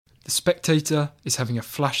The Spectator is having a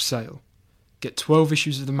flash sale. Get 12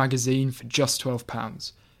 issues of the magazine for just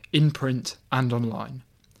 £12, in print and online.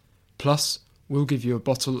 Plus, we'll give you a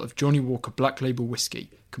bottle of Johnny Walker Black Label Whiskey,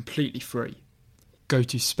 completely free. Go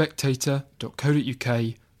to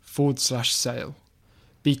spectator.co.uk/sale.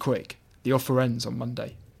 Be quick, the offer ends on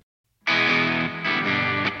Monday.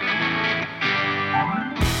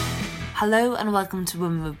 Hello and welcome to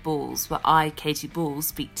Women with Balls, where I, Katie Ball,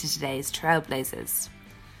 speak to today's trailblazers.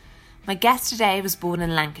 My guest today was born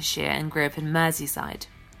in Lancashire and grew up in Merseyside.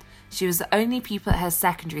 She was the only pupil at her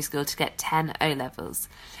secondary school to get 10 O-levels,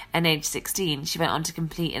 and aged 16 she went on to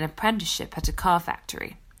complete an apprenticeship at a car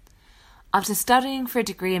factory. After studying for a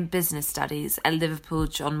degree in business studies at Liverpool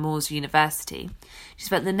John Moores University, she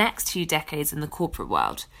spent the next 2 decades in the corporate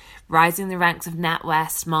world, rising the ranks of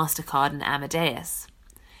Natwest, Mastercard and Amadeus.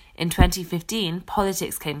 In 2015,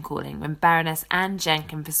 politics came calling when Baroness Anne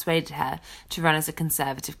Jenkin persuaded her to run as a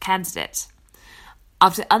Conservative candidate.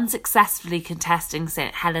 After unsuccessfully contesting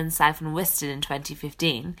St Helens South and Wiston in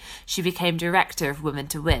 2015, she became director of Women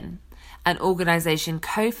to Win, an organisation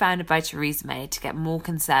co-founded by Theresa May to get more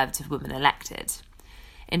Conservative women elected.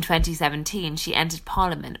 In 2017, she entered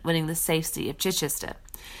Parliament, winning the safe seat of Chichester.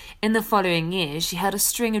 In the following years, she held a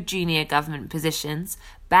string of junior government positions,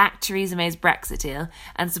 backed Theresa May's Brexit deal,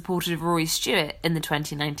 and supported Rory Stewart in the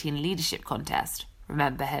 2019 leadership contest.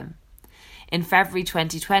 Remember him. In February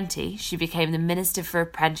 2020, she became the Minister for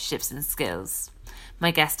Apprenticeships and Skills. My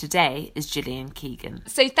guest today is Gillian Keegan.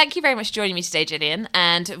 So thank you very much for joining me today, Gillian.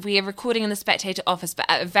 And we are recording in the Spectator office, but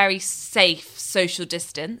at a very safe social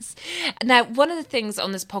distance. Now, one of the things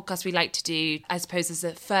on this podcast we like to do, I suppose, as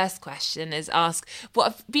a first question, is ask what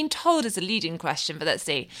I've been told is a leading question, but let's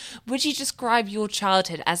see. Would you describe your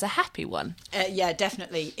childhood as a happy one? Yeah,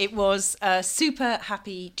 definitely. It was a super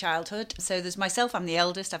happy childhood. So there's myself, I'm the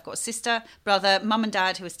eldest. I've got a sister, brother, mum and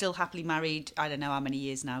dad who are still happily married. I don't know how many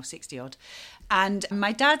years now, 60 odd. And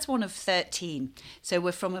my dad's one of 13, so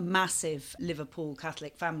we're from a massive Liverpool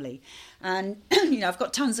Catholic family. And, I've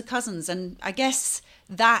got tons of cousins, and I guess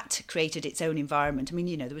that created its own environment. I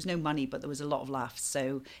mean, there was no money, but there was a lot of laughs.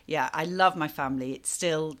 So, yeah, I love my family. I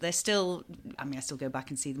still go back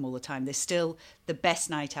and see them all the time. They're still the best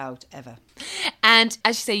night out ever. And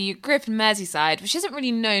as you say, you grew up in Merseyside, which isn't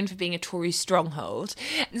really known for being a Tory stronghold.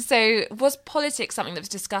 So was politics something that was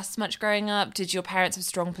discussed much growing up? Did your parents have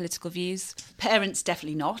strong political views? Parents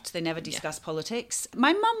definitely not. They never discussed politics.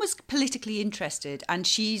 My mum was politically interested, and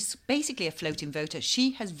she's basically a floating voter.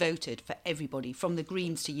 She has voted for everybody from the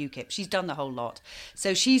Greens to UKIP. She's done the whole lot.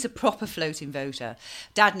 So she's a proper floating voter.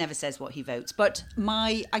 Dad never says what he votes. But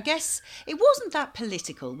I guess it wasn't that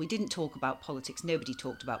political. We didn't talk about politics. Nobody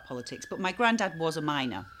talked about politics. But my granddad was a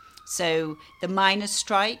miner. So the miners'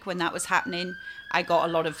 strike, when that was happening, I got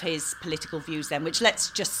a lot of his political views then, which let's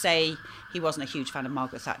just say he wasn't a huge fan of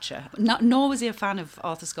Margaret Thatcher. Nor was he a fan of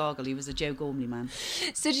Arthur Scargill. He was a Joe Gormley man.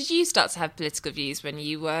 So did you start to have political views when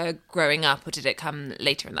you were growing up, or did it come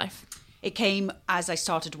later in life? It came as I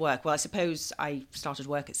started work. Well, I suppose I started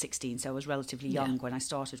work at 16, so I was relatively young when I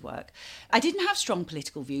started work. I didn't have strong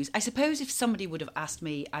political views. I suppose if somebody would have asked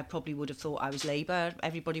me, I probably would have thought I was Labour.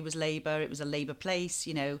 Everybody was Labour. It was a Labour place,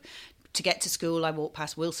 To get to school, I walked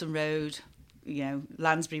past Wilson Road,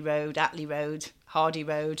 Lansbury Road, Attlee Road, Hardy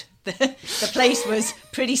Road. The place was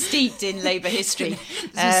pretty steeped in Labour history.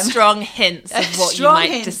 Some strong hints of what you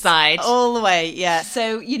might decide. All the way, yeah.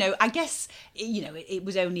 So, I guess, it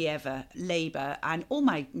was only ever Labour, and all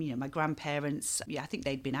my grandparents, I think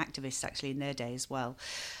they'd been activists actually in their day as well.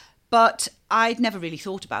 But I'd never really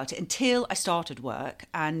thought about it until I started work.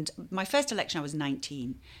 And my first election, I was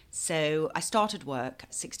 19. So I started work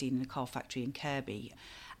at 16 in a car factory in Kirby.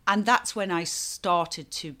 And that's when I started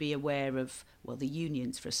to be aware of, the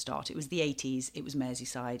unions for a start. It was the 80s, it was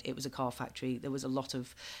Merseyside, it was a car factory. There was a lot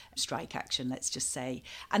of strike action, let's just say.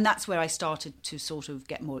 And that's where I started to sort of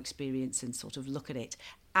get more experience and sort of look at it.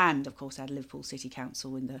 And, of course, I had Liverpool City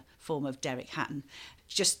Council in the form of Derek Hatton,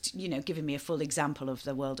 just, giving me a full example of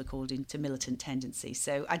the world according to militant tendencies.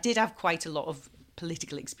 So I did have quite a lot of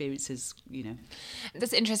political experiences,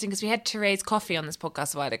 That's interesting because we had Therese Coffey on this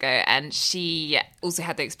podcast a while ago, and she also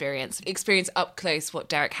had the experience up close what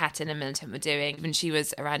Derek Hatton and Militant were doing when she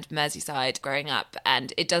was around Merseyside growing up,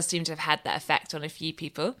 and it does seem to have had that effect on a few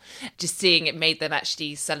people. Just seeing it made them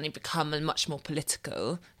actually suddenly become much more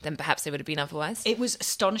political than perhaps they would have been otherwise. It was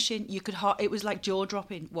astonishing. It was like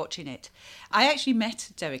jaw-dropping watching it. I actually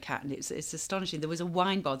met Derek Hatton. It's astonishing. There was a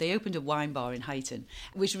wine bar. They opened a wine bar in Huyton,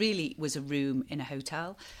 which really was a room in a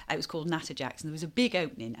hotel. It was called Natterjack's, and there was a big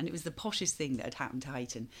opening, and it was the poshest thing that had happened to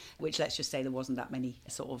Huyton, which, let's just say, there wasn't that many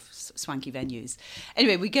sort of swanky venues.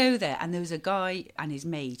 Anyway, we go there, and there was a guy and his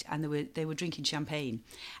mate, and they were drinking champagne,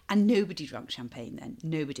 and nobody drank champagne then.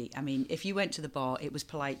 Nobody. I mean, if you went to the bar, it was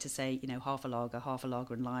polite to say, half a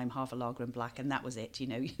lager and lime, half a lager and black, and that was it.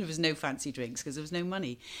 There was no fancy drinks because there was no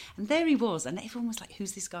money. And there he was, and everyone was like,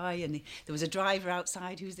 who's this guy? And there was a driver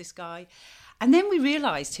outside, who's this guy? And then we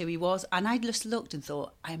realised who he was, and I just looked and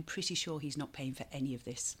thought, I am pretty sure he's not paying for any of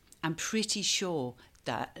this. I'm pretty sure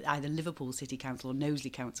that either Liverpool City Council or Knowsley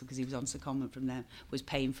Council, because he was on secondment from them, was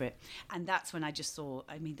paying for it. And that's when I just saw,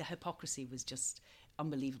 the hypocrisy was just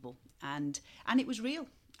unbelievable. And it was real,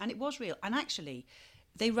 and it was real. And actually,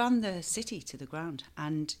 they ran the city to the ground.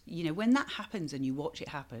 And, when that happens and you watch it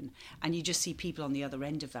happen, and you just see people on the other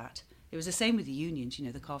end of that, it was the same with the unions.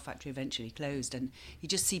 The car factory eventually closed, and you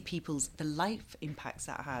just see the life impacts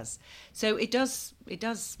that has. So it does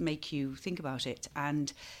make you think about it.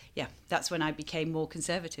 And yeah, that's when I became more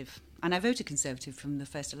conservative. And I voted Conservative from the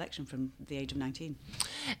first election from the age of 19.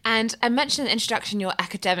 And I mentioned in the introduction your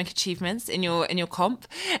academic achievements in your comp.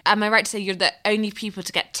 Am I right to say you're the only people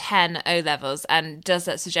to get 10 O-levels? And does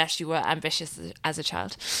that suggest you were ambitious as a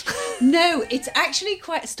child? No, it's actually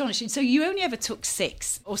quite astonishing. So you only ever took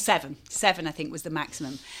 6 or 7. 7, I think, was the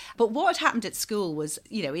maximum. But what had happened at school was,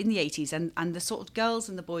 in the 80s, and the sort of girls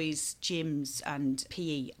and the boys' gyms and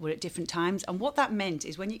PE were at different times. And what that meant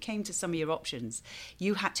is when you came to some of your options,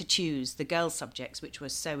 you had to choose the girls' subjects, which were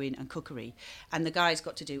sewing and cookery, and the guys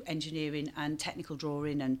got to do engineering and technical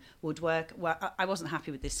drawing and woodwork. Well, I wasn't happy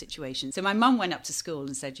with this situation. So my mum went up to school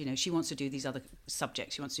and said, she wants to do these other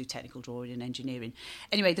subjects. She wants to do technical drawing and engineering.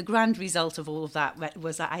 Anyway, the grand result of all of that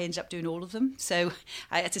was that I ended up doing all of them. So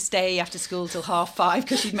I had to stay after school till 5:30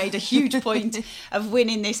 because she'd made a huge point of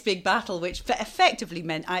winning this big battle, which effectively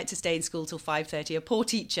meant I had to stay in school till 5:30. A poor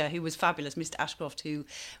teacher who was fabulous, Mr. Ashcroft, who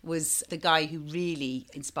was the guy who really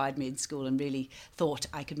inspired me in school and really thought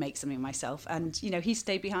I could make something of myself. And, he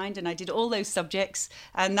stayed behind, and I did all those subjects,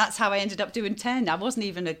 and that's how I ended up doing 10. I wasn't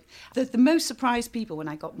even the most surprised people when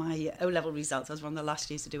I got my O-level results. I was one of the last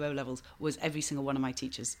years to do O-levels, was every single one of my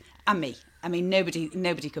teachers and me. I mean,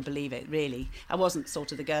 nobody could believe it, really. I wasn't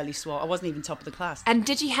sort of the girly swot. I wasn't even top of the class. And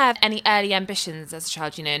did you have any early ambitions as a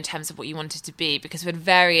child, in terms of what you wanted to be? Because when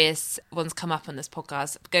various ones come up on this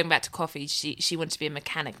podcast, going back to Coffee, she wanted to be a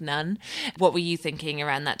mechanic nun. What were you thinking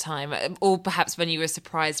around that time? Or perhaps when you were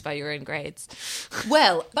surprised by your own grades?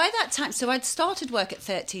 Well, by that time, so I'd started work at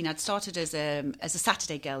 13. I'd started as a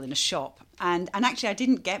Saturday girl in a shop. And actually, I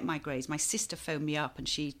didn't get my grades. My sister phoned me up, and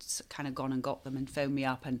she'd kind of gone and got them and phoned me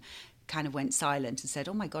up and kind of went silent and said,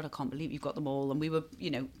 oh my God, I can't believe you've got them all. And we were,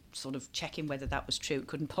 sort of checking whether that was true. It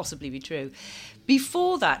couldn't possibly be true.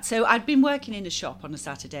 Before that, so I'd been working in a shop on a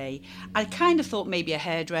Saturday. I kind of thought maybe a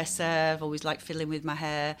hairdresser. I've always liked fiddling with my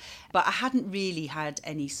hair, but I hadn't really had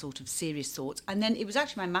any sort of serious thoughts. And then it was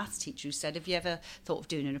actually my maths teacher who said, have you ever thought of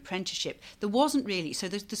doing an apprenticeship? There wasn't really. So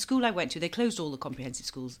the school I went to, they closed all the comprehensive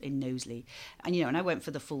schools in Knowsley. And, and I went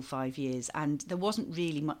for the full 5 years, and there wasn't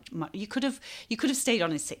really much. You could have stayed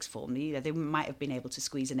on in sixth form. They might have been able to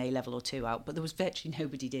squeeze an A-level or 2 out, but there was virtually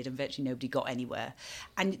nobody did, and virtually nobody got anywhere.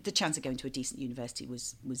 And the chance of going to a decent university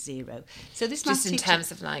was 0. So this just in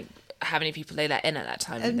terms of like how many people they let in at that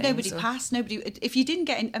time. Nobody passed. Nobody. If you didn't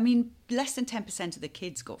get in, less than 10% of the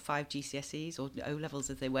kids got 5 GCSEs or O-levels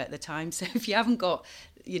as they were at the time. So if you haven't got,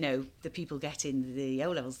 the people getting the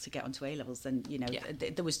O-levels to get onto A-levels, then,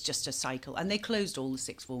 there was just a cycle. And they closed all the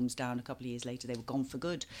sixth forms down a couple of years later. They were gone for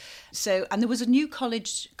good. So, and there was a new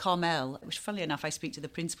college, Carmel, which funnily enough, I speak to the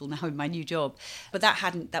principal now in my new job, but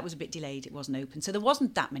that was a bit delayed. It wasn't open. So there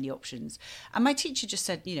wasn't that many options. And my teacher just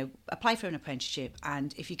said, apply for an apprenticeship.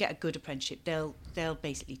 And if you get a good apprenticeship, they'll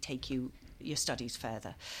basically take your studies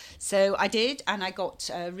further. So I did, and I got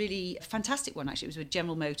a really fantastic one, actually. It was with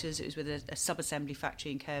General Motors. It was with a sub-assembly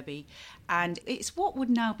factory in Kirby, and it's what would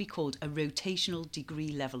now be called a rotational degree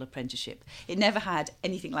level apprenticeship. It never had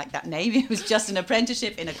anything like that name. It was just an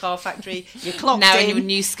apprenticeship in a car factory. You're clocked now in. In your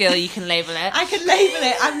new skill, you can label it. I can label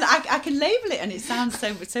it, and I can label it, and it sounds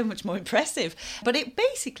so much more impressive. But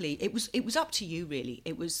it was up to you, really.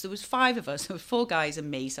 There was 5 of us. There were 4 guys and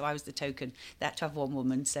me, so I was the token. They had to have 1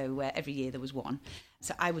 woman, so every year there was 1.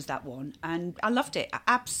 So I was that one, and I loved it. I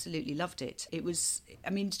absolutely loved it. It was,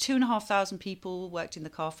 2,500 people worked in the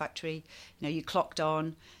car factory. You clocked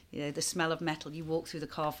on, the smell of metal. You walk through the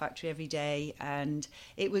car factory every day, and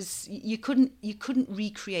it was, you couldn't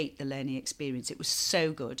recreate the learning experience. It was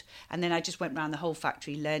so good. And then I just went around the whole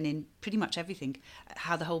factory learning pretty much everything,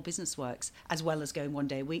 how the whole business works, as well as going 1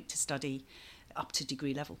 day a week to study up to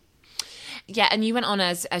degree level. Yeah, and you went on,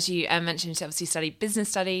 as you mentioned, to obviously study business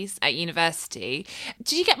studies at university.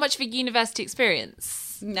 Did you get much of a university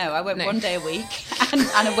experience? No, I went one day a week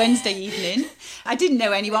and a Wednesday evening. I didn't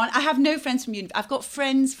know anyone. I have no friends from uni. I've got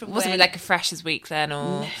friends from Wasn't it like a freshers week then,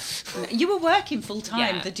 or...? No. You were working full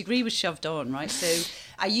time. Yeah. The degree was shoved on, right? So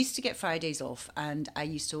I used to get Fridays off, and I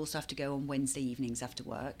used to also have to go on Wednesday evenings after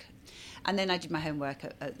work. And then I did my homework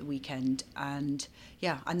at the weekend, and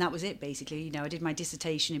that was it basically. You know, I did my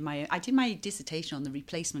dissertation on the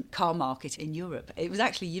replacement car market in Europe. It was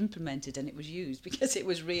actually implemented and it was used because it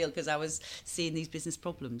was real, because I was seeing these business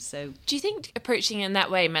problems. So, do you think approaching in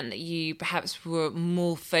that way meant that you perhaps were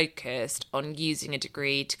more focused on using a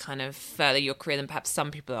degree to kind of further your career than perhaps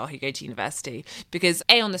some people are who go to university? Because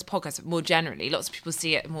on this podcast, but more generally, lots of people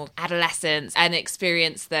see it more adolescence, an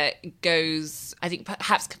experience that goes, I think,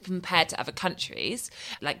 perhaps compared to other countries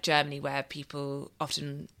like Germany, where people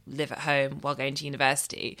often live at home while going to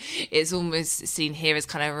university, it's almost seen here as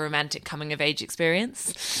kind of a romantic coming of age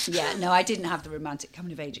experience. Yeah, no, I didn't have the romantic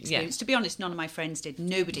coming of age experience. To be honest, none of my friends did.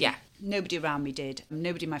 Nobody around me did.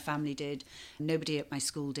 Nobody in my family did. Nobody at my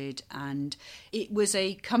school did. And it was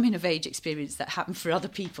a coming of age experience that happened for other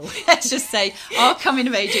people. Let's just say our coming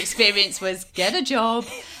of age experience was get a job,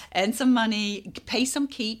 earn some money, pay some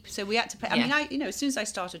keep. So we had to pay. I mean, as soon as I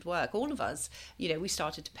started work, all of us, we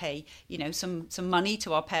started to pay, some money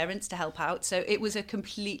to our parents to help out. So it was a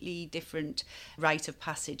completely different rite of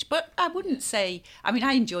passage. But I wouldn't say,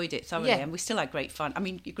 I enjoyed it thoroughly, and we still had great fun. I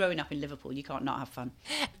mean, you're growing up in Liverpool, you can't not have fun.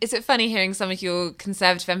 Is it funny hearing some of your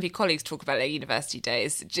Conservative MP colleagues talk about their university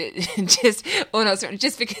days, just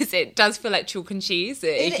because it does feel like chalk and cheese?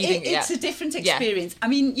 It's a different experience. I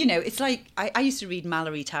mean, it's like, I used to read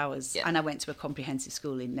Mallory Towers, and I went to a comprehensive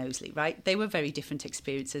school in Knowsley, right? They were very different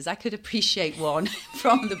experiences. I could appreciate one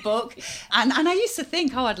from the book. And I used to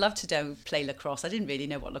think, I'd love to play lacrosse. I didn't really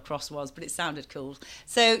know what lacrosse was, but it sounded cool.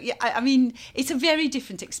 So, it's a very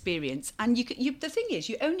different experience. And the thing is,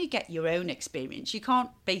 you only get your own experience. You can't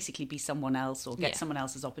basically be someone else or get someone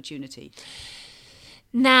else's opportunity.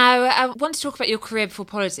 Now, I want to talk about your career before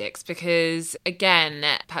politics because, again,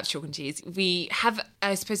 perhaps chalk and cheese, we have,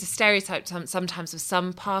 I suppose, a stereotype sometimes of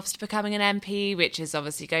some paths to becoming an MP, which is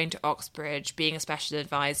obviously going to Oxbridge, being a special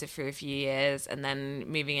advisor for a few years and then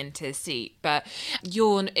moving into a seat. But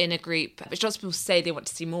you're in a group which lots of people say they want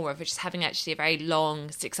to see more of, which is having actually a very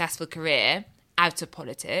long, successful career out of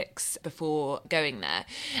politics before going there,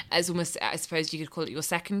 as almost, I suppose you could call it your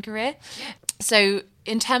second career. So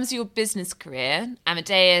in terms of your business career,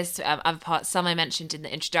 Amadeus, other parts, some I mentioned in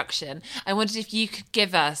the introduction, I wondered if you could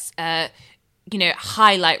give us a,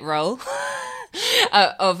 highlight role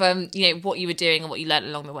of, what you were doing and what you learned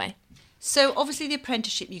along the way. So obviously the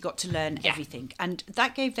apprenticeship, you got to learn everything, and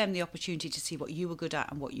that gave them the opportunity to see what you were good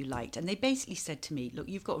at and what you liked. And they basically said to me, look,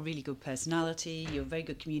 you've got a really good personality, you're a very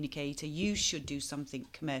good communicator, you should do something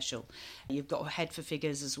commercial. You've got a head for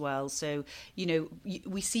figures as well. So,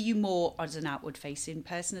 we see you more as an outward facing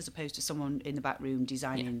person as opposed to someone in the back room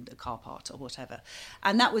designing the car part or whatever.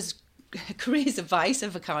 And that was careers advice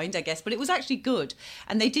of a kind, I guess, but it was actually good.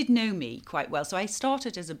 And they did know me quite well. So I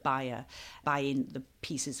started as a buyer, buying the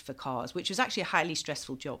pieces for cars, which was actually a highly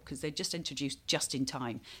stressful job because they just introduced just in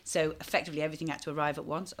time. So effectively everything had to arrive at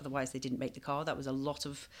once, otherwise they didn't make the car. That was a lot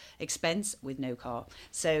of expense with no car.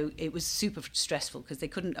 So it was super stressful because they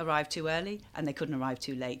couldn't arrive too early and they couldn't arrive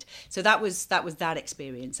too late. So that was that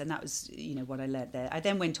experience, and that was what I learned there. I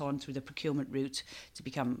then went on through the procurement route to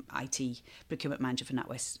become IT procurement manager for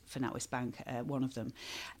Natwest Bank, one of them.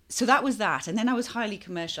 So that was that, and then I was highly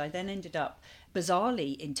commercial. I then ended up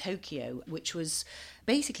bizarrely in Tokyo, which was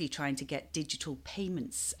basically trying to get digital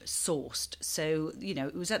payments sourced. So,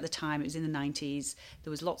 it was at the time, it was in the 90s,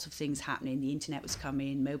 there was lots of things happening, the internet was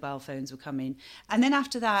coming, mobile phones were coming. And then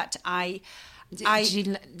after that, Did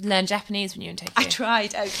you learn Japanese when you were in Tokyo? I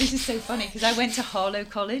tried. This is so funny because I went to Harlow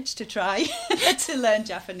College to try to learn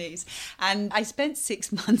Japanese. And I spent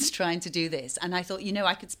 6 months trying to do this. And I thought,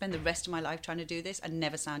 I could spend the rest of my life trying to do this and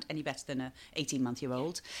never sound any better than a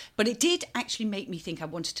 18-month-year-old. But it did actually make me think I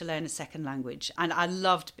wanted to learn a second language. And I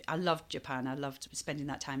loved Japan. I loved spending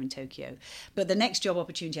that time in Tokyo. But the next job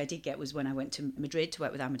opportunity I did get was when I went to Madrid to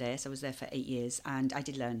work with Amadeus. I was there for 8 years and I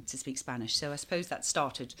did learn to speak Spanish. So I suppose that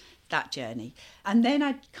started that journey. And then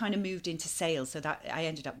I kind of moved into sales, so that I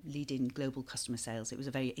ended up leading global customer sales. It was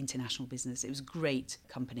a very international business. It was a great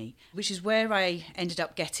company, which is where I ended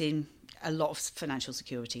up getting a lot of financial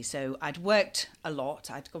security. So I'd worked a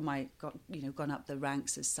lot. I'd gone up the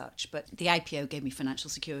ranks as such. But the IPO gave me financial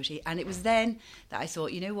security. And it was then that I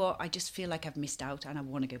thought, you know what, I just feel like I've missed out and I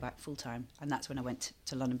want to go back full time. And that's when I went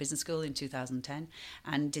to London Business School in 2010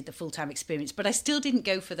 and did the full-time experience. But I still didn't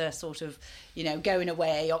go for the sort of, going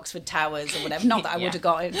away, Oxford Towers or whatever. Not that I would have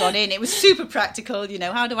gone in. It was super practical.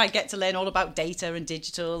 How do I get to learn all about data and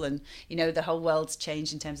digital and, the whole world's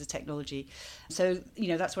changed in terms of technology. So,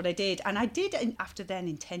 that's what I did. And I did, after then,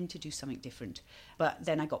 intend to do something different. But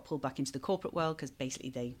then I got pulled back into the corporate world because basically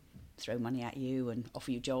they throw money at you and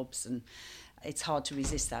offer you jobs, and it's hard to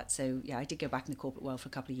resist that. So, I did go back in the corporate world for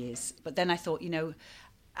a couple of years. But then I thought,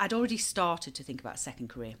 I'd already started to think about a second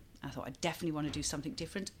career. I thought I definitely want to do something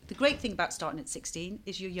different. The great thing about starting at 16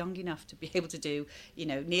 is you're young enough to be able to do,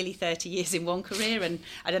 nearly 30 years in one career. And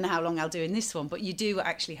I don't know how long I'll do in this one, but you do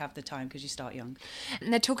actually have the time because you start young.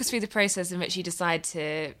 Now, talk us through the process in which you decide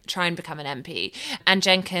to try and become an MP. And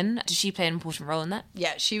Jenkin, does she play an important role in that?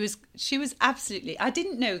 Yeah, she was absolutely... I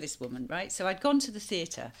didn't know this woman, right? So I'd gone to the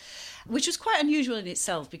theatre, which was quite unusual in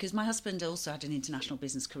itself because my husband also had an international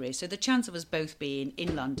business career. So the chance of us both being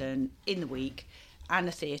in London in the week and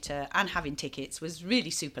a theatre and having tickets was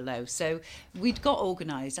really super low. So we'd got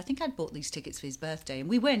organised. I think I'd bought these tickets for his birthday and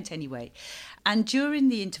we went anyway. And during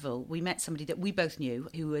the interval, we met somebody that we both knew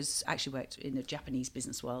who was actually worked in the Japanese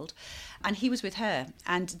business world. And he was with her.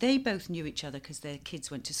 And they both knew each other because their kids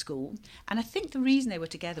went to school. And I think the reason they were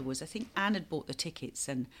together was I think Anne had bought the tickets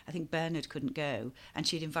and I think Bernard couldn't go. And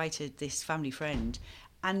she'd invited this family friend.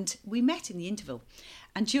 And we met in the interval.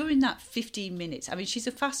 And during that 15 minutes, I mean, she's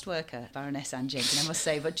a fast worker, Baroness Anne Jenkin, I must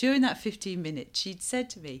say, but during that 15 minutes, she'd said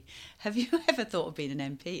to me, have you ever thought of being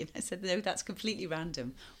an MP? And I said, no, that's completely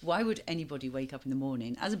random. Why would anybody wake up in the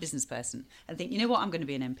morning as a business person and think, you know what, I'm going to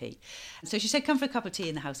be an MP? So she said, come for a cup of tea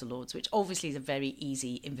in the House of Lords, which obviously is a very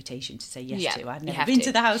easy invitation to say yes to. I've never been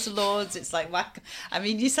to the House of Lords. It's like, I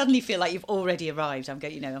mean, you suddenly feel like you've already arrived. I'm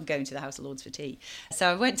going to the House of Lords for tea.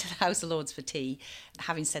 So I went to the House of Lords for tea.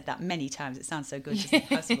 Having said that many times, it sounds so good to say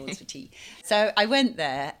House of Lords for tea. So I went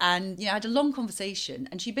there and, I had a long conversation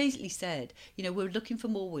and she basically said, we're looking for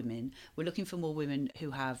more women. We're looking for more women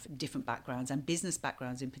who have different backgrounds and business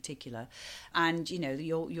backgrounds in particular. And,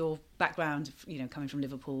 your background, coming from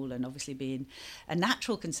Liverpool and obviously being a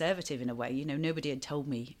natural conservative in a way, nobody had told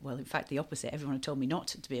me, well, in fact, the opposite. Everyone had told me not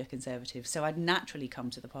to be a conservative. So I'd naturally come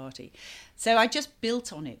to the party. So I just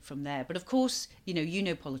built on it from there. But of course, you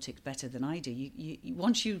know politics better than I do. You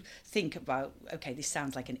once you think about, okay, this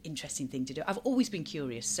sounds like an interesting thing to do. I've always been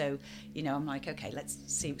curious. So, I'm like, okay, let's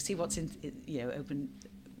see what's in, open,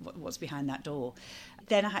 what's behind that door.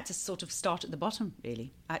 Then I had to sort of start at the bottom,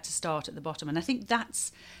 really. I had to start at the bottom. And I think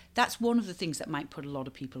that's one of the things that might put a lot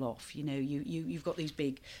of people off. You've got these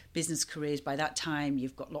big business careers. By that time,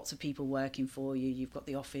 you've got lots of people working for you. You've got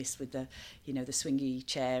the office with the, the swingy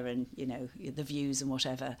chair and, the views and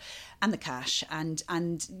whatever, and the cash. And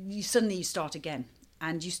you suddenly start again.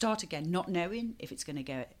 And you start again not knowing if it's going to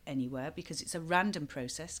go anywhere because it's a random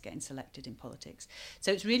process getting selected in politics.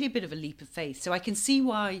 So it's really a bit of a leap of faith. So I can see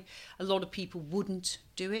why a lot of people wouldn't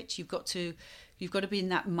do it. You've got to be in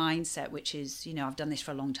that mindset, which is, I've done this for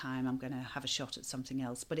a long time. I'm going to have a shot at something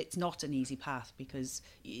else. But it's not an easy path because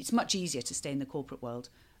it's much easier to stay in the corporate world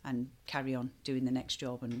and carry on doing the next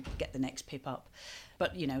job and get the next pip up.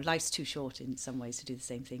 But, life's too short in some ways to do the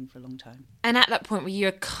same thing for a long time. And at that point, were you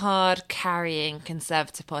a card-carrying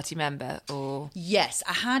Conservative Party member or...? Yes,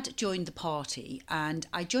 I had joined the party and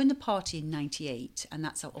I joined the party in 98 and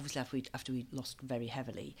that's obviously after we lost very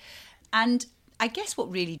heavily. And I guess what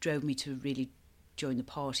really drove me to really join the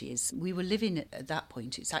party is we were living at that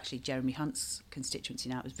point, it's actually Jeremy Hunt's constituency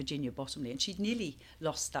now, it was Virginia Bottomley, and she'd nearly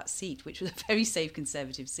lost that seat, which was a very safe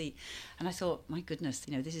Conservative seat. And I thought, my goodness,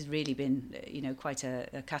 this has really been, quite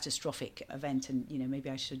a catastrophic event, and, maybe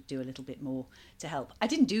I should do a little bit more to help. I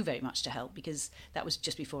didn't do very much to help because that was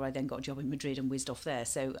just before I then got a job in Madrid and whizzed off there.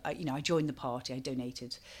 So, I joined the party, I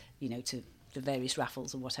donated, to the various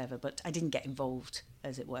raffles or whatever, but I didn't get involved,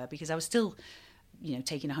 as it were, because I was still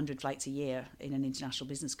taking 100 flights a year in an international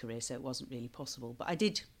business career, so it wasn't really possible. But I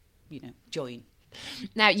did, join.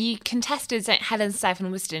 Now, you contested St Helens South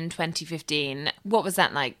and Worcester in 2015. What was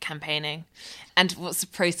that like, campaigning? And what's the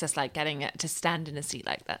process like getting it to stand in a seat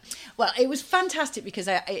like that? Well, it was fantastic because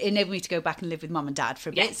it enabled me to go back and live with mum and dad for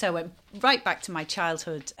a bit. Yeah. So I went right back to my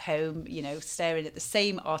childhood home, staring at the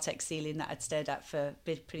same Artex ceiling that I'd stared at for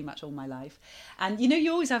pretty much all my life. And,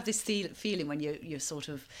 you always have this feeling when you're sort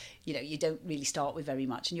of, you don't really start with very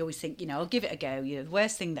much. And you always think, I'll give it a go. The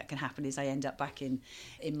worst thing that can happen is I end up back in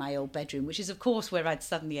my old bedroom, which is, of course, course, where I'd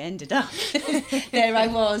suddenly ended up, there I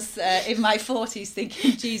was in my 40s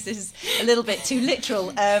thinking, Jesus, a little bit too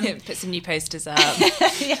literal. Put some new posters up.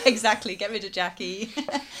 Yeah, exactly. Get rid of Jackie.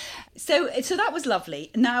 So that was lovely.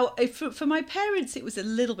 Now, for my parents, it was a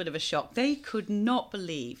little bit of a shock. They could not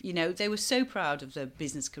believe, they were so proud of the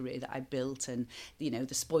business career that I built and,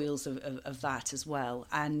 the spoils of that as well.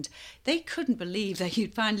 And they couldn't believe that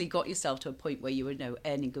you'd finally got yourself to a point where you were,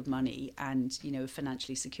 earning good money and,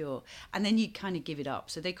 financially secure. And then you'd kind of give it up.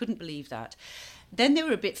 So they couldn't believe that. Then they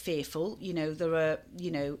were a bit fearful, there were,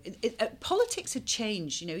 politics had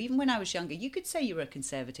changed, even when I was younger, you could say you were a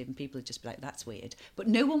conservative and people would just be like, that's weird. But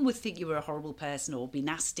no one would think you were a horrible person or be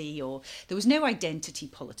nasty, or there was no identity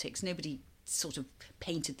politics. Nobody sort of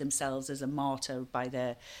painted themselves as a martyr by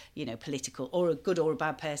their, political, or a good or a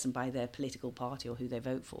bad person by their political party or who they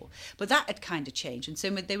vote for. But that had kind of changed. And so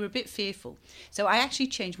they were a bit fearful. So I actually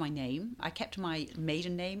changed my name. I kept my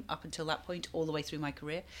maiden name up until that point, all the way through my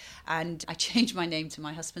career. And I changed my name to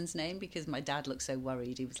my husband's name because my dad looked so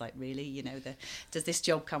worried. He was like, really, does this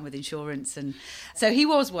job come with insurance? And so he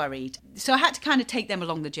was worried. So I had to kind of take them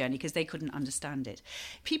along the journey because they couldn't understand it.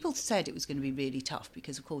 People said it was going to be really tough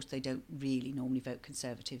because, of course, they don't really normally vote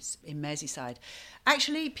Conservatives in Merseyside.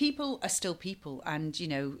 Actually, people are still people, and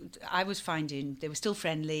I was finding they were still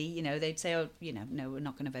friendly. They'd say, "Oh, no, we're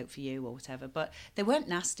not going to vote for you" or whatever, but they weren't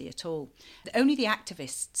nasty at all. Only the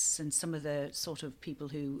activists and some of the sort of people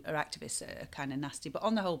who are activists are kind of nasty, but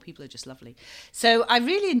on the whole, people are just lovely. So I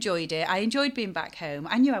really enjoyed it. I enjoyed being back home.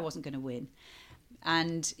 I knew I wasn't going to win.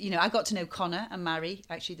 And, I got to know Connor and Mary,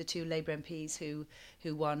 actually the two Labour MPs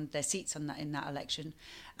who won their seats in that election.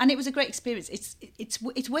 And it was a great experience.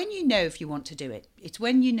 It's when you know if you want to do it. It's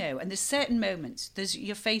when you know. And there's certain moments. There's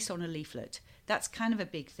your face on a leaflet. That's kind of a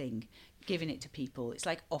big thing, giving it to people. It's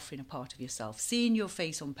like offering a part of yourself. Seeing your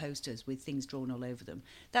face on posters with things drawn all over them.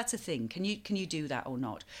 That's a thing. Can you do that or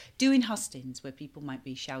not? Doing hustings where people might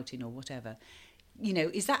be shouting or whatever.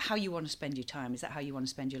 Is that how you want to spend your time? Is that how you want to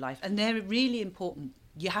spend your life? And they're really important.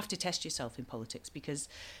 You have to test yourself in politics because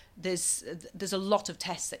there's a lot of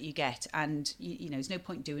tests that you get, and there's no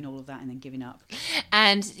point doing all of that and then giving up.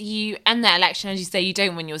 And you end that election, as you say, you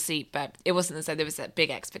don't win your seat, but it wasn't as though there was a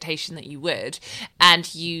big expectation that you would.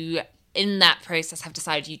 And you, in that process, have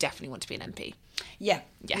decided you definitely want to be an MP. Yeah.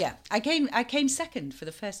 I came second for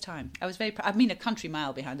the first time. I was very proud. I mean, a country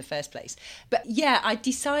mile behind the first place. But yeah, I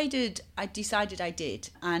decided I did.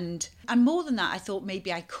 And more than that, I thought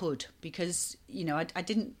maybe I could because, I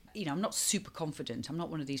didn't, I'm not super confident. I'm not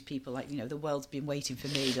one of these people like, the world's been waiting for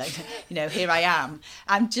me. Like, here I am.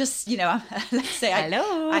 I'm just, let's say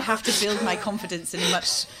I have to build my confidence in a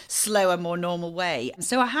much slower, more normal way.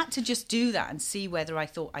 So I had to just do that and see whether I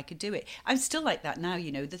thought I could do it. I'm still like that now,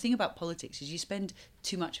 The thing about politics is you spend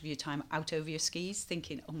too much of your time out over your skis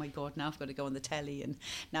thinking, oh my God, now I've got to go on the telly and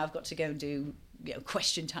now I've got to go and do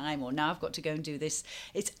question time, or now I've got to go and do this.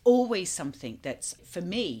 It's always something that's, for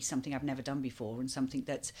me, something I've never done before and something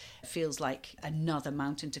that feels like another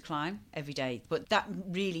mountain to climb every day. But that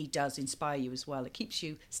really does inspire you as well. It keeps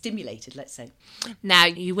you stimulated, let's say. Now,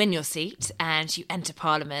 you win your seat and you enter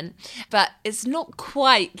Parliament, but it's not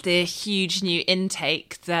quite the huge new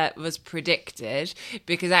intake that was predicted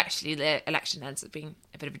because actually the election ends up being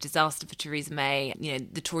a bit of a disaster for Theresa May.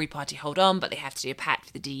 The Tory party hold on, but they have to do a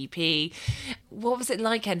pact with the DUP. What was it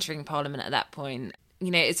like entering Parliament at that point?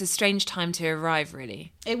 It's a strange time to arrive,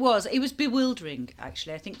 really. It was bewildering,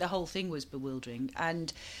 actually. I think the whole thing was bewildering.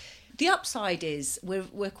 And the upside is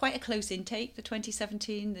we're quite a close intake for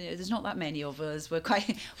 2017. There's not that many of us. We're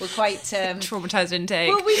quite traumatized intake.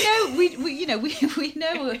 Well, we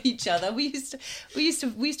know each other. We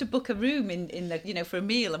used to book a room in the for a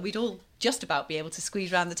meal, and we'd all just about be able to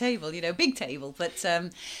squeeze around the table. Big table, but so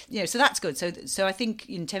that's good. So I think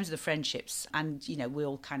in terms of the friendships, and we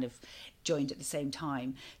all kind of joined at the same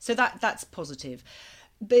time. So that's positive.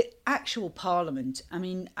 But actual Parliament, I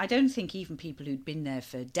mean, I don't think even people who'd been there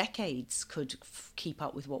for decades could keep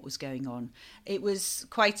up with what was going on. It was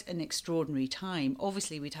quite an extraordinary time.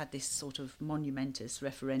 Obviously, we'd had this sort of monumentous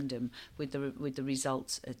referendum with the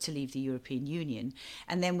results to leave the European Union.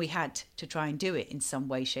 And then we had to try and do it in some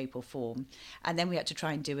way, shape or form. And then we had to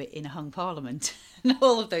try and do it in a hung Parliament. And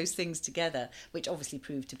all of those things together, which obviously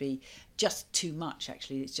proved to be just too much,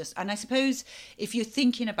 actually. And I suppose if you're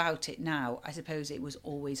thinking about it now, I suppose it was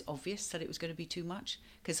always obvious that it was going to be too much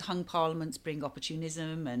because hung parliaments bring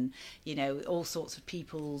opportunism and, all sorts of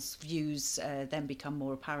people's views then become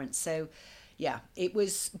more apparent. So, Yeah, it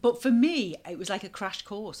was. But for me, it was like a crash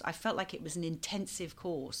course. I felt like it was an intensive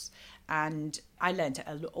course. And I learned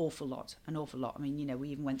an awful lot. I mean, we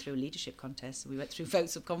even went through a leadership contest. We went through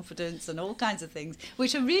votes of confidence and all kinds of things,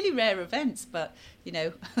 which are really rare events. But,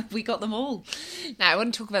 we got them all. Now, I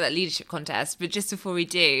want to talk about that leadership contest. But just before we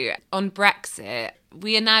do, on Brexit,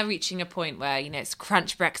 we are now reaching a point where, it's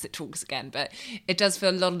crunch Brexit talks again. But it does feel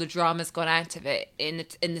a lot of the drama's gone out of it in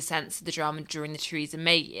the sense of the drama during the Theresa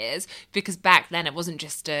May years. Because back then it wasn't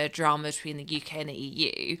just a drama between the UK and the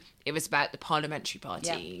EU. It was about the parliamentary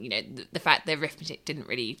party, the fact that arithmetic didn't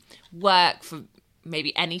really work for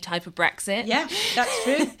maybe any type of Brexit. Yeah, that's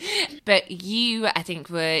true. But you, I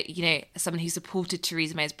think, were, someone who supported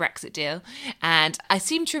Theresa May's Brexit deal. And I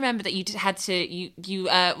seem to remember that you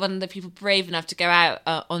one of the people brave enough to go out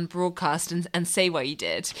on broadcast and say what you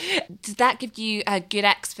did. Did that give you a good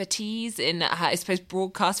expertise in, I suppose,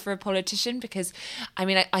 broadcast for a politician? Because, I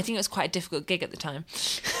think it was quite a difficult gig at the time.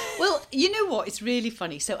 Well, you know what? It's really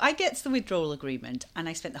funny. So I get to the withdrawal agreement and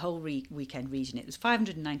I spent the whole weekend reading it. It was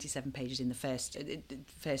 597 pages in the first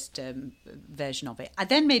version of it. I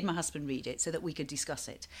then made my husband read it so that we could discuss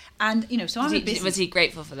it. And, so Was he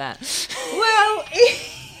grateful for that? Well,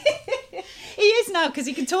 he is now because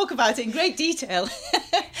he can talk about it in great detail.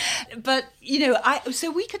 But,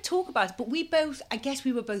 so we could talk about it, but we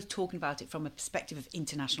were both talking about it from a perspective of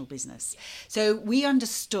international business. So we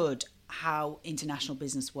understood how international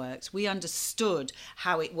business works. We understood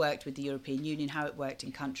how it worked with the European Union, how it worked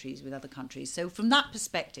in countries with other countries. So from that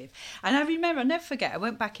perspective, and I remember, I'll never forget, I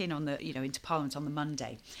went back in on into Parliament on the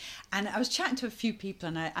Monday, and I was chatting to a few people,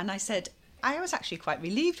 and I said, I was actually quite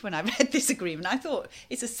relieved when I read this agreement. I thought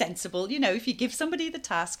it's a sensible, if you give somebody the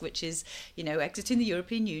task, which is, exiting the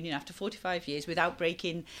European Union after 45 years without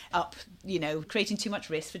breaking up, creating too much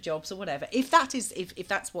risk for jobs or whatever. If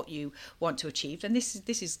that's what you want to achieve, then this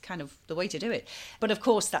is kind of the way to do it. But of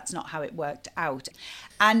course, that's not how it worked out.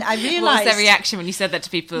 And I realised... What was their reaction when you said that to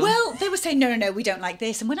people? Well, they were saying, no, we don't like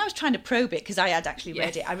this. And when I was trying to probe it, because I had actually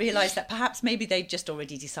read it, I realised that perhaps maybe they'd just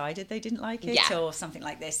already decided they didn't like it or something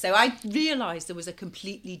like this. So I realised there was a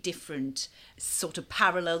completely different sort of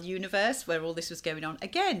parallel universe where all this was going on.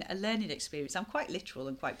 Again, a learning experience. I'm quite literal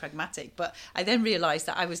and quite pragmatic, but I then realised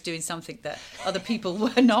that I was doing something that other people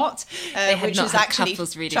were not, which was actually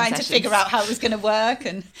trying to figure out how it was going to work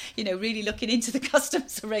and, really looking into the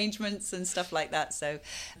customs arrangements and stuff like that. So,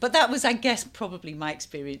 but that was, I guess, probably my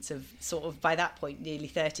experience of sort of, by that point, nearly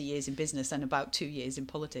 30 years in business and about 2 years in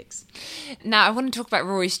politics. Now, I want to talk about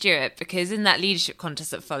Rory Stewart, because in that leadership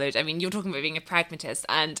contest that followed, you're talking about being a pragmatist,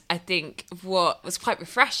 and I think what was quite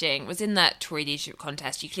refreshing was in that Tory leadership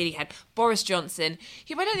contest, you clearly had Boris Johnson,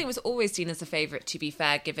 who I don't think was always seen as a favourite, to be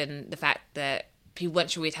fair, given the fact that people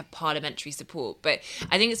weren't sure we'd have parliamentary support. But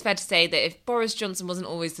I think it's fair to say that if Boris Johnson wasn't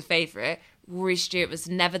always the favourite, Rory Stewart was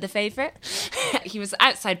never the favourite. He was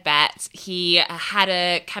outside bet. He had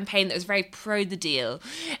a campaign that was very pro the deal.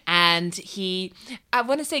 And I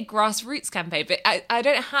want to say grassroots campaign, but I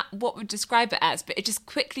don't know what would describe it as, but it just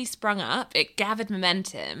quickly sprung up. It gathered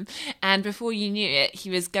momentum. And before you knew it, he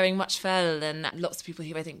was going much further than lots of people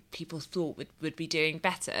who I think people thought would be doing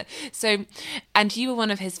better. So, and you were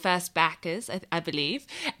one of his first backers, I believe.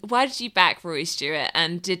 Why did you back Rory Stewart?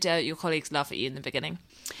 And did your colleagues laugh at you in the beginning?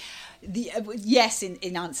 Yes,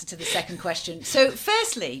 in answer to the second question. So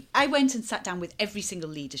firstly, I went and sat down with every single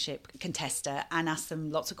leadership contester and asked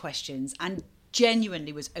them lots of questions and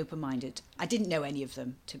genuinely was open-minded. I didn't know any of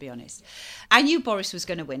them, to be honest. I knew Boris was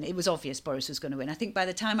going to win. It was obvious Boris was going to win. I think by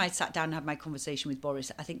the time I sat down and had my conversation with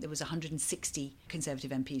Boris, I think there was 160 Conservative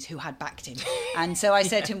MPs who had backed him. And so I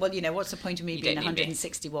said to him, well, what's the point of me being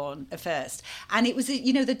 161 at first? And it was,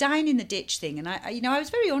 the dying in the ditch thing. And I was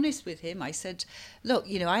very honest with him. I said, look,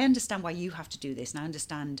 I understand why you have to do this and I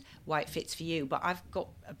understand why it fits for you, but I've got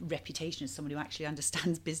a reputation as someone who actually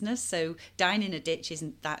understands business. So dying in a ditch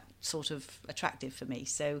isn't that sort of attractive for me.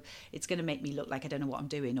 So it's going to make me look like I don't know what I'm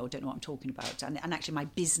doing or don't know what I'm talking about. And actually my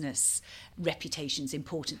business reputation is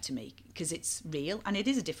important to me because it's real and it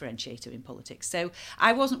is a differentiator in politics. So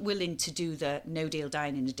I wasn't willing to do the no deal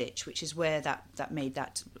dying in a ditch, which is where that made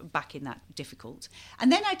that back in that difficult.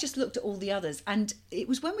 And then I just looked at all the others, and it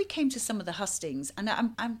was when we came to some of the hustings, and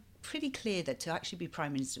I'm pretty clear that to actually be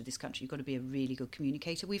Prime Minister of this country, you've got to be a really good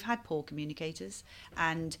communicator. We've had poor communicators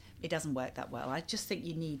and it doesn't work that well. I just think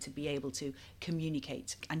you need to be able to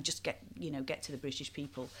communicate and just get to the British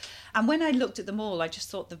people. And when I looked at them all, I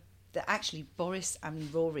just thought that actually Boris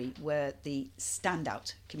and Rory were the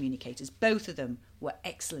standout communicators. Both of them were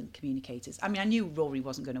excellent communicators. I mean, I knew Rory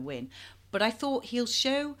wasn't going to win, but I thought he'll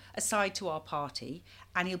show a side to our party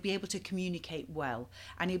and he'll be able to communicate well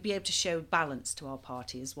and he'll be able to show balance to our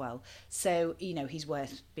party as well. So, he's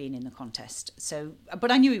worth being in the contest. So,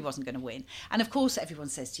 but I knew he wasn't going to win. And of course, everyone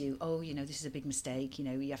says to you, oh, this is a big mistake.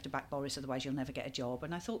 You have to back Boris, otherwise you'll never get a job.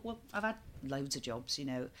 And I thought, well, I've had loads of jobs,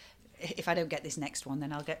 If I don't get this next one,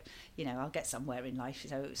 then I'll get somewhere in life.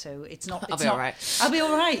 So it's not. I'll be all right. I'll be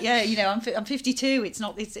all right. Yeah, I'm 52.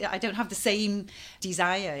 I don't have the same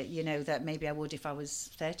desire, that maybe I would if I was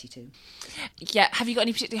 32. Yeah. Have you got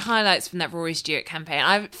any particular highlights from that Rory Stewart campaign?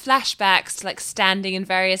 I have flashbacks to standing in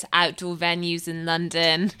various outdoor venues in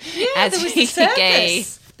London. Yeah, there was the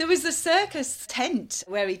circus. There was the circus tent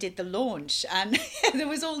where he did the launch, and there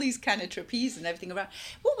was all these kind of trapeze and everything around.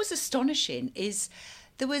 What was astonishing is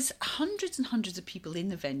there was hundreds and hundreds of people in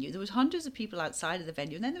the venue. There was hundreds of people outside of the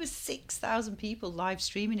venue. And then there was 6,000 people live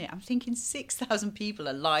streaming it. I'm thinking 6,000 people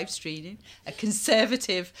are live streaming a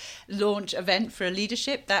Conservative launch event for a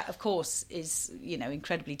leadership. That, of course, is,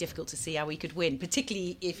 incredibly difficult to see how he could win,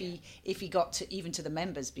 particularly if he got to even to the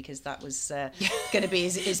members, because that was going to be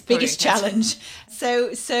his biggest challenge. So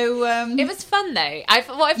it was fun, though.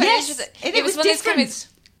 What I found interesting, it was one different. Of those comments.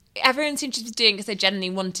 Everyone seemed to be doing it because they genuinely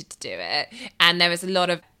wanted to do it, and there was a lot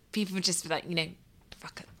of people were just like,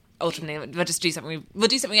 fuck it. Ultimately, we'll just do something. We'll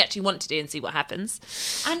do something we actually want to do and see what happens.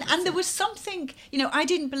 And there was something, I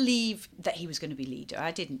didn't believe that he was going to be leader.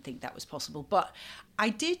 I didn't think that was possible, but I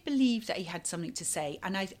did believe that he had something to say,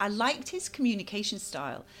 and I liked his communication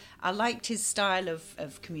style. I liked his style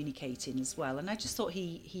of communicating as well, and I just thought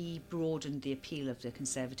he broadened the appeal of the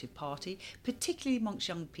Conservative Party, particularly amongst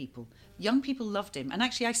young people. Young people loved him, and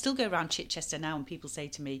actually I still go around Chichester now and people say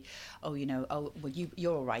to me,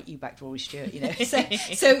 you're all right, you backed Rory Stewart,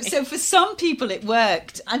 So for some people it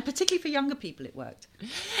worked, and particularly for younger people it worked.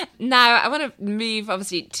 Now I want to move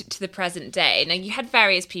obviously to the present day. Now you had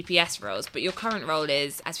various PPS roles, but your current role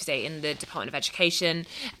is, as we say, in the Department of Education,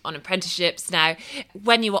 on apprenticeships. Now,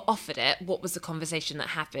 when you were offered it, what was the conversation that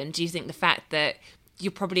happened? Do you think the fact that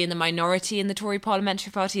you're probably in the minority in the Tory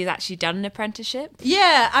Parliamentary Party has actually done an apprenticeship?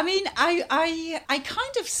 Yeah, I mean, I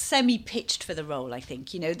kind of semi-pitched for the role, I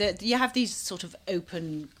think. You have these sort of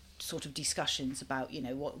open sort of discussions about,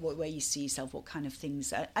 what where you see yourself, what kind of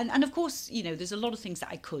things. And of course, there's a lot of things that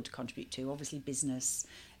I could contribute to. Obviously, business,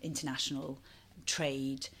 international,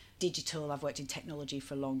 trade, digital. I've worked in technology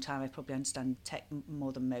for a long time. I probably understand tech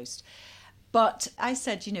more than most. But I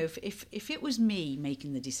said, if it was me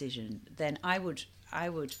making the decision, then I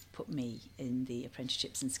would put me in the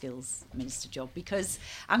Apprenticeships and Skills Minister job, because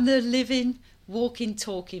I'm the living, walking,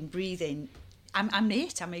 talking, breathing. I'm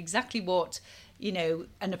it. I'm exactly what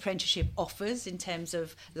an apprenticeship offers in terms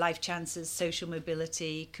of life chances, social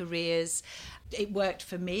mobility, careers. It worked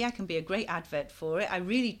for me. I can be a great advert for it. I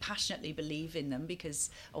really passionately believe in them, because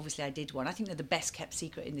obviously I did one. I think they're the best kept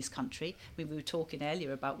secret in this country. We were talking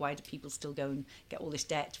earlier about why do people still go and get all this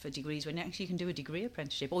debt for degrees when actually you can do a degree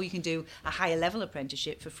apprenticeship, or you can do a higher level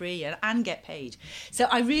apprenticeship for free and get paid. So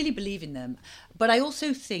I really believe in them. But I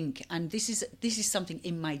also think, and this is something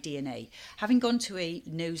in my DNA, having gone to a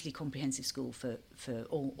Knowsley comprehensive school for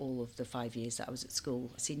all of the 5 years that I was at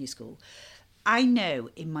school, senior school, I know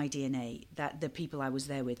in my DNA that the people I was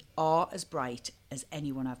there with are as bright as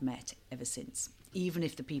anyone I've met ever since. Even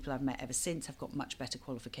if the people I've met ever since have got much better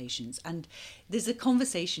qualifications. And there's a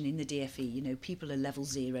conversation in the DFE, people are level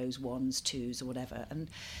 0s, 1s, 2s or whatever. And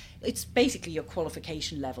it's basically your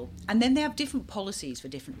qualification level. And then they have different policies for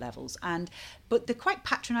different levels. But they're quite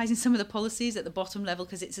patronising some of the policies at the bottom level,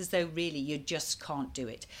 because it's as though really you just can't do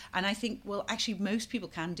it. And I think, well, actually most people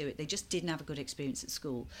can do it. They just didn't have a good experience at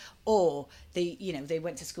school. Or they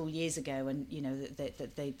went to school years ago and,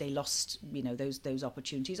 they lost, those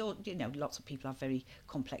opportunities. Or, lots of people have very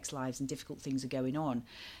complex lives and difficult things are going on.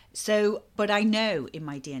 So, but I know in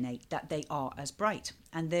my DNA that they are as bright,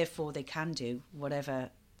 and therefore they can do whatever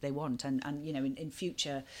they want. And in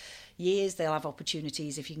future years, they'll have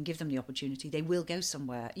opportunities. If you can give them the opportunity, they will go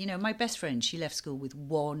somewhere. My best friend, she left school with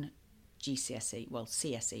one GCSE, well,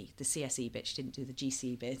 CSE, the CSE bit. She didn't do the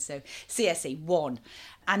GCE bit. So CSE, 1,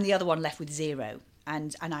 and the other one left with 0.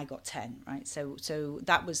 And I got 10, right? So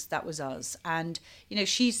that was us. And,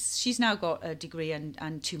 she's now got a degree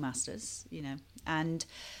and 2 masters, and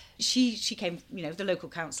she came, the local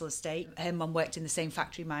council estate. Her mum worked in the same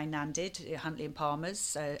factory my nan did, Huntley and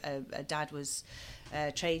Palmer's. Her dad was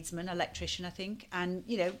a tradesman, electrician, I think. And,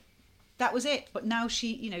 that was it. But now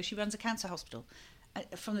she runs a cancer hospital.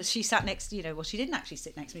 she sat next, well, she didn't actually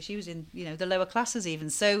sit next to me. She was in, the lower classes even.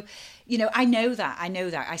 So, I know that.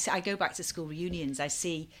 I go back to school reunions. I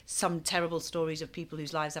see some terrible stories of people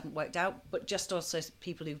whose lives haven't worked out, but just also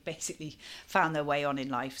people who've basically found their way on in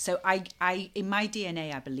life. So I in my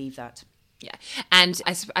DNA, I believe that. Yeah. And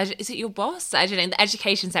is it your boss? I don't know. The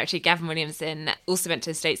education secretary, Gavin Williamson, also went to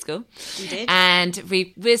a state school. He did.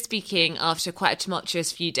 And we're speaking after quite a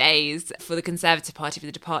tumultuous few days for the Conservative Party for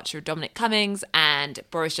the departure of Dominic Cummings and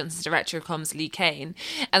Boris Johnson's Director of Comms, Lee Kane.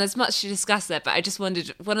 And there's much to discuss there, but I just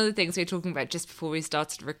wondered, one of the things we were talking about just before we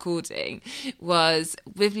started recording was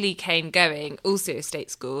with Lee Kane going, also a state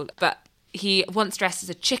school, but he once dressed as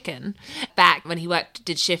a chicken back when he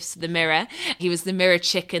did shifts at the Mirror. He was the Mirror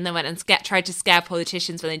chicken that went and tried to scare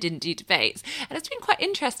politicians when they didn't do debates. And it's been quite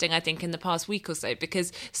interesting, I think, in the past week or so,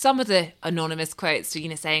 because some of the anonymous quotes,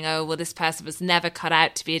 saying, oh, well, this person was never cut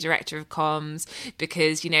out to be a director of comms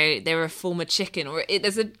because, they were a former chicken. Or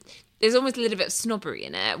there's almost a little bit of snobbery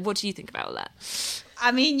in it. What do you think about all that?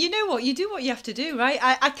 I mean, you know what? You do what you have to do, right?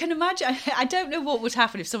 I can imagine. I don't know what would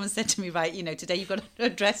happen if someone said to me, right, today you've got to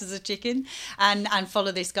dress as a chicken and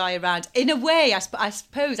follow this guy around. In a way, I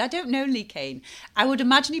suppose, I don't know Lee Kane. I would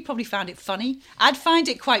imagine he probably found it funny. I'd find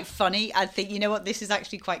it quite funny. I'd think, this is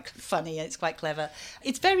actually quite funny. It's quite clever.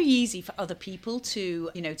 It's very easy for other people to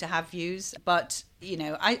have views, but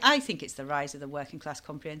I think it's the rise of the working class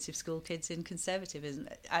comprehensive school kids in Conservative, isn't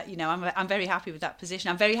it? I'm very happy with that position.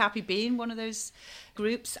 I'm very happy being one of those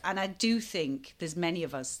groups, and I do think there's many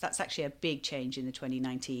of us. That's actually a big change in the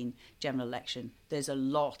 2019 general election. There's a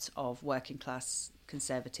lot of working class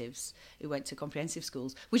Conservatives who went to comprehensive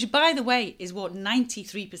schools, which, by the way, is what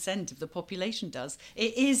 93% of the population does.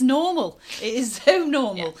 It is normal. It is so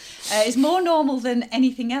normal. Yeah. It's more normal than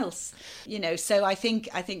anything else, So I think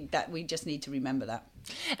that we just need to remember that.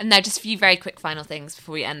 And now just a few very quick final things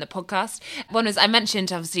before we end the podcast. One was, I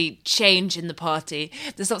mentioned obviously change in the party.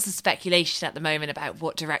 There's lots of speculation at the moment about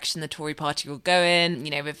what direction the Tory party will go in,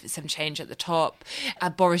 with some change at the top.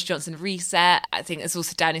 Boris Johnson reset. I think there's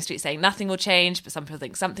also Downing Street saying nothing will change, but some people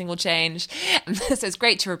think something will change. So it's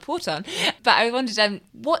great to report on. But I wondered,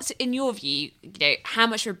 what's in your view, how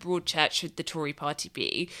much of a broad church should the Tory party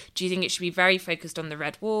be? Do you think it should be very focused on the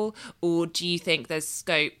red wall, or do you think there's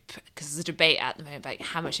scope, because there's a debate at the moment about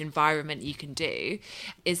how much environment you can do,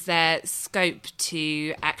 is there scope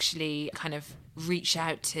to actually kind of reach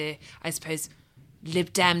out to, I suppose,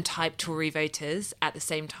 Lib Dem type Tory voters at the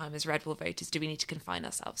same time as red wall voters? Do we need to confine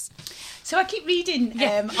ourselves? So I keep reading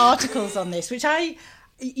articles on this, which I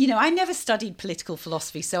never studied political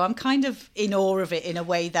philosophy, so I'm kind of in awe of it in a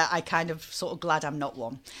way that I kind of sort of glad I'm not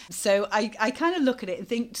one. So I kind of look at it and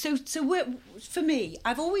think, for me,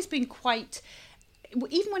 I've always been quite,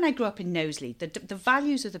 even when I grew up in Knowsley, the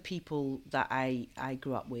values of the people that I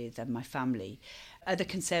grew up with and my family are the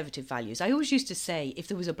Conservative values. I always used to say, if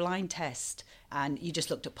there was a blind test and you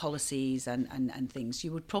just looked at policies and things,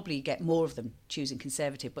 you would probably get more of them choosing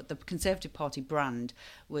Conservative. But the Conservative Party brand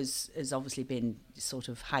has obviously been sort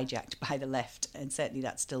of hijacked by the left, and certainly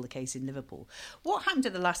that's still the case in Liverpool. What happened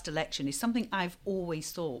at the last election is something I've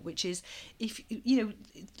always thought, which is, if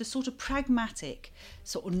the sort of pragmatic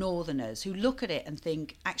sort of northerners who look at it and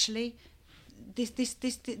think, actually,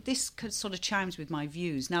 this sort of chimes with my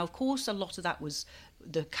views. Now, of course, a lot of that was,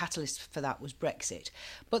 the catalyst for that was Brexit.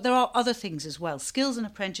 But there are other things as well. Skills and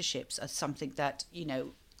apprenticeships are something that,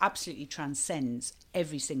 absolutely transcends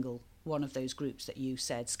every single one of those groups that you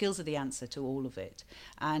said. Skills are the answer to all of it.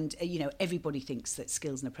 And, everybody thinks that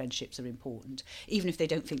skills and apprenticeships are important, even if they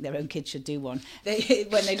don't think their own kids should do one.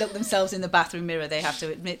 When they look themselves in the bathroom mirror, they have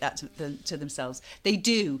to admit that to themselves. They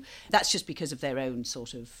do. That's just because of their own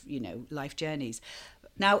sort of, life journeys.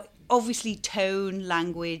 Now, obviously, tone,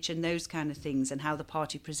 language and those kind of things and how the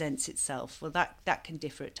party presents itself, well, that can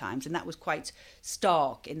differ at times. And that was quite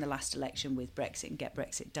stark in the last election with Brexit and Get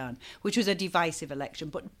Brexit Done, which was a divisive election.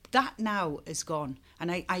 But that now is gone.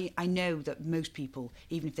 And I know that most people,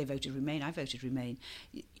 even if they voted Remain, I voted Remain,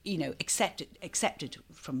 accepted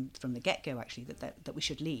from the get-go, actually, that we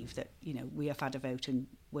should leave, that, we have had a vote and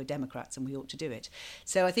we're Democrats and we ought to do it.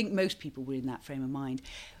 So I think most people were in that frame of mind.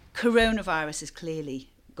 Coronavirus has clearly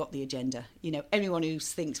got the agenda. Anyone who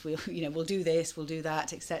thinks we'll do this, we'll do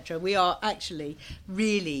that, etc. We are actually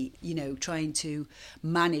really, trying to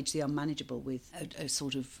manage the unmanageable with a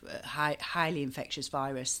sort of highly infectious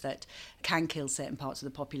virus that can kill certain parts of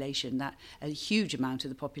the population. That a huge amount of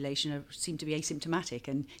the population seem to be asymptomatic,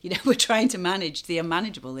 and we're trying to manage the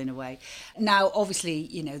unmanageable in a way. Now,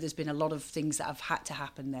 obviously, there's been a lot of things that have had to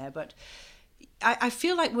happen there, but I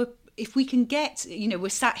feel like if we can get, we're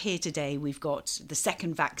sat here today, we've got the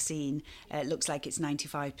second vaccine. It looks like it's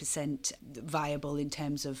 95% viable in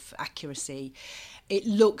terms of accuracy. It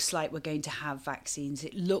looks like we're going to have vaccines.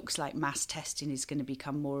 It looks like mass testing is going to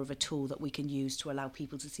become more of a tool that we can use to allow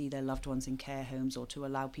people to see their loved ones in care homes, or to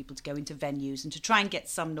allow people to go into venues and to try and get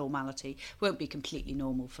some normality. Won't be completely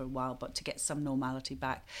normal for a while, but to get some normality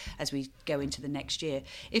back as we go into the next year.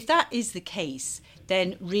 If that is the case,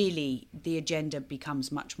 then really the agenda becomes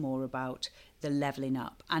much more about the levelling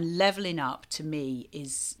up. And levelling up to me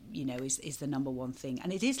is the number one thing.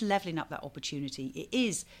 And it is levelling up that opportunity. It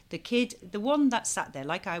is the kid, the one that sat there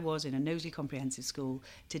like I was in a Knowsley Comprehensive School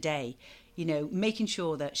today, making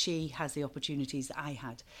sure that she has the opportunities that I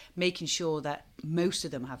had, making sure that most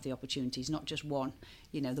of them have the opportunities, not just one,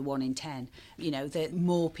 the 1 in 10, that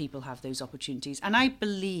more people have those opportunities. And I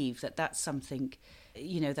believe that that's something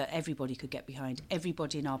that everybody could get behind.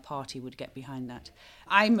 Everybody in our party would get behind that.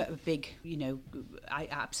 I'm a big, I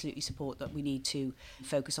absolutely support that we need to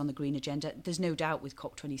focus on the green agenda. There's no doubt with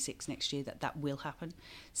COP26 next year that will happen.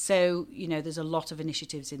 So, there's a lot of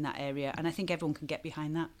initiatives in that area, and I think everyone can get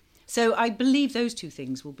behind that. So I believe those two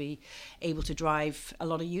things will be able to drive a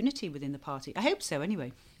lot of unity within the party. I hope so,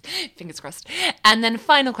 anyway. Fingers crossed. And then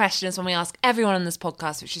final question is one we ask everyone on this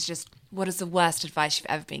podcast, which is just, what is the worst advice you've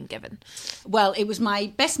ever been given? Well, it was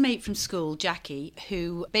my best mate from school, Jackie,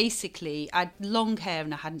 who basically, I had long hair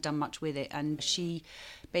and I hadn't done much with it, and she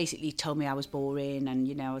basically told me I was boring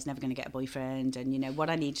and, I was never going to get a boyfriend, and, what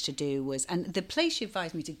I needed to do was, and the place she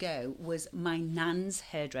advised me to go was my nan's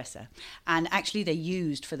hairdresser. And actually they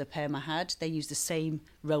used, for the perm I had, they used the same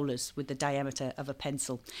rollers with the diameter of a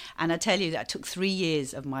pencil. And I tell you that it took 3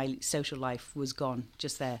 years of my social life was gone,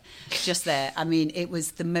 just there. I mean, it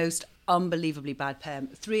was the most unbelievably bad perm.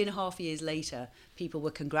 3.5 years later, people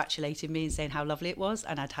were congratulating me and saying how lovely it was,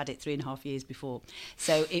 and I'd had it 3.5 years before.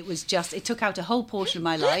 So it was just, it took out a whole portion of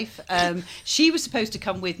my life. She was supposed to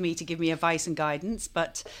come with me to give me advice and guidance,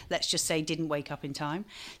 but let's just say didn't wake up in time.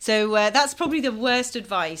 So that's probably the worst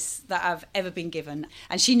advice that I've ever been given,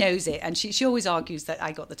 and she knows it, and she always argues that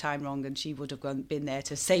I got the time wrong, and she would have been there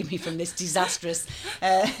to save me from this disastrous,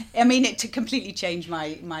 it to completely change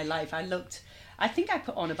my life. I think I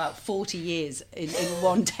put on about 40 years in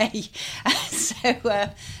one day. So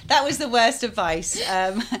that was the worst advice.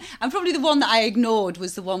 And probably the one that I ignored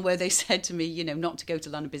was the one where they said to me, not to go to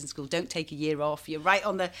London Business School, don't take a year off. You're right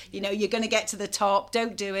on the, you're going to get to the top,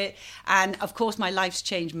 don't do it. And of course, my life's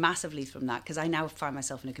changed massively from that, because I now find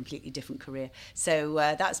myself in a completely different career. So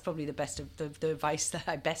that's probably the best of the advice that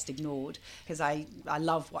I best ignored, because I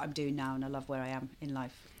love what I'm doing now and I love where I am in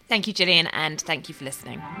life. Thank you, Gillian, and thank you for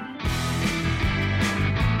listening.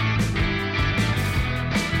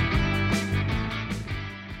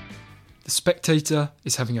 The Spectator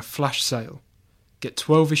is having a flash sale. Get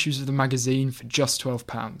 12 issues of the magazine for just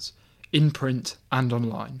 £12, in print and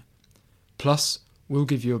online. Plus, we'll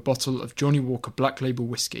give you a bottle of Johnny Walker Black Label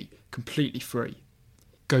Whiskey, completely free.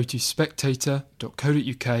 Go to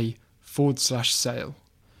spectator.co.uk/sale.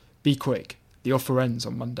 Be quick, the offer ends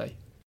on Monday.